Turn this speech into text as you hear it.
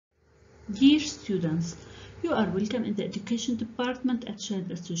Dear students, you are welcome in the Education Department at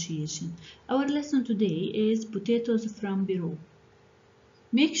SHAHD Association. Our lesson today is potatoes from Peru.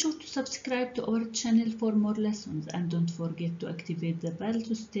 Make sure to subscribe to our channel for more lessons and don't forget to activate the bell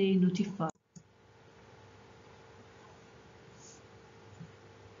to stay notified.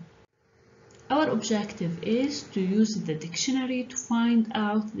 Our objective is to use the dictionary to find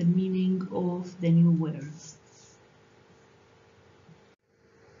out the meaning of the new words.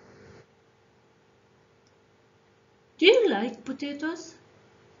 Do you like potatoes?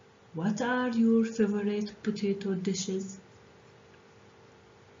 What are your favorite potato dishes?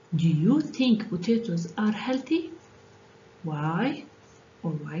 Do you think potatoes are healthy? Why or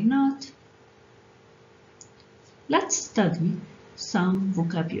why not? Let's study some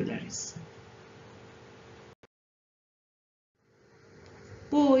vocabularies.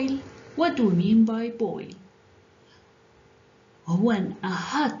 Boil. What do we mean by boil? When a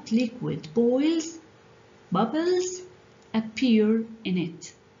hot liquid boils, bubbles appear in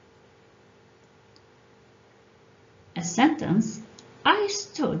it. A sentence: I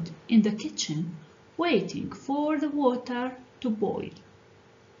stood in the kitchen waiting for the water to boil.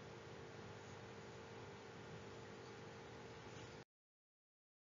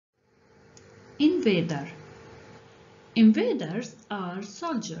 Invader. Invaders are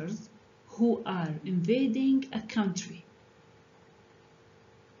soldiers who are invading a country.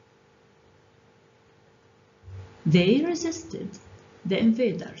 They resisted the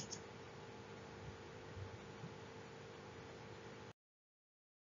invaders.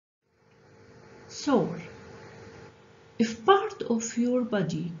 Sore. If part of your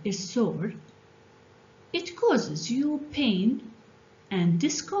body is sore, it causes you pain and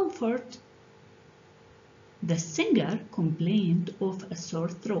discomfort. The singer complained of a sore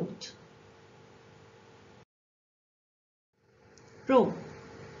throat. Raw.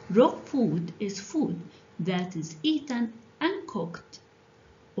 Raw food is food that is eaten uncooked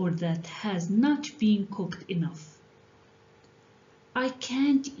or that has not been cooked enough. I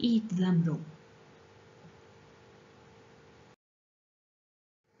can't eat them raw.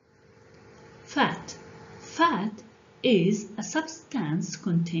 Fat. Fat is a substance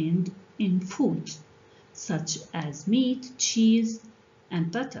contained in foods such as meat, cheese,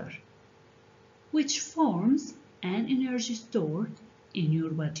 and butter, which forms an energy store in your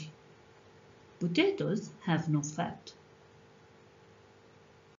body. Potatoes have no fat.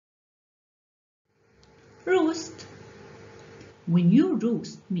 Roast. When you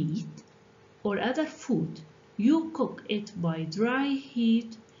roast meat or other food, you cook it by dry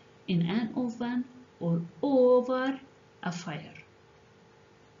heat in an oven or over a fire.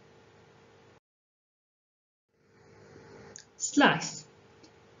 Slice.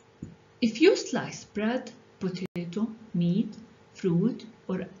 If you slice bread, potato, meat, fruit,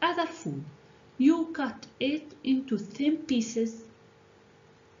 or other food, you cut it into thin pieces.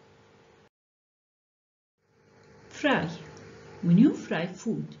 Fry. When you fry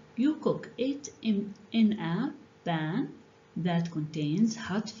food, you cook it in a pan that contains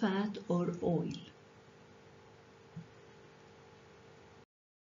hot fat or oil.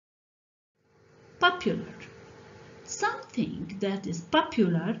 Popular. Something that is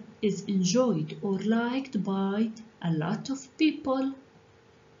popular is enjoyed or liked by a lot of people.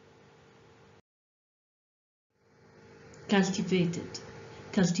 Cultivated.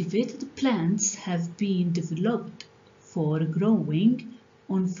 Cultivated plants have been developed for growing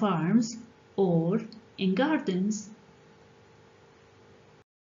on farms or in gardens.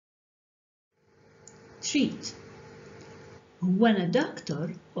 Treat. When a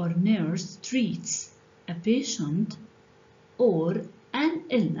doctor or nurse treats a patient or an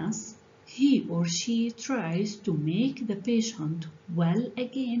illness, he or she tries to make the patient well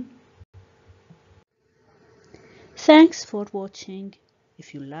again. Thanks for watching.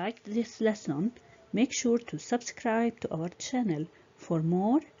 If you liked this lesson, make sure to subscribe to our channel for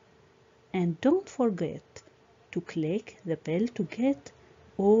more and don't forget to click the bell to get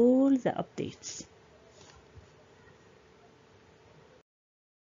all the updates.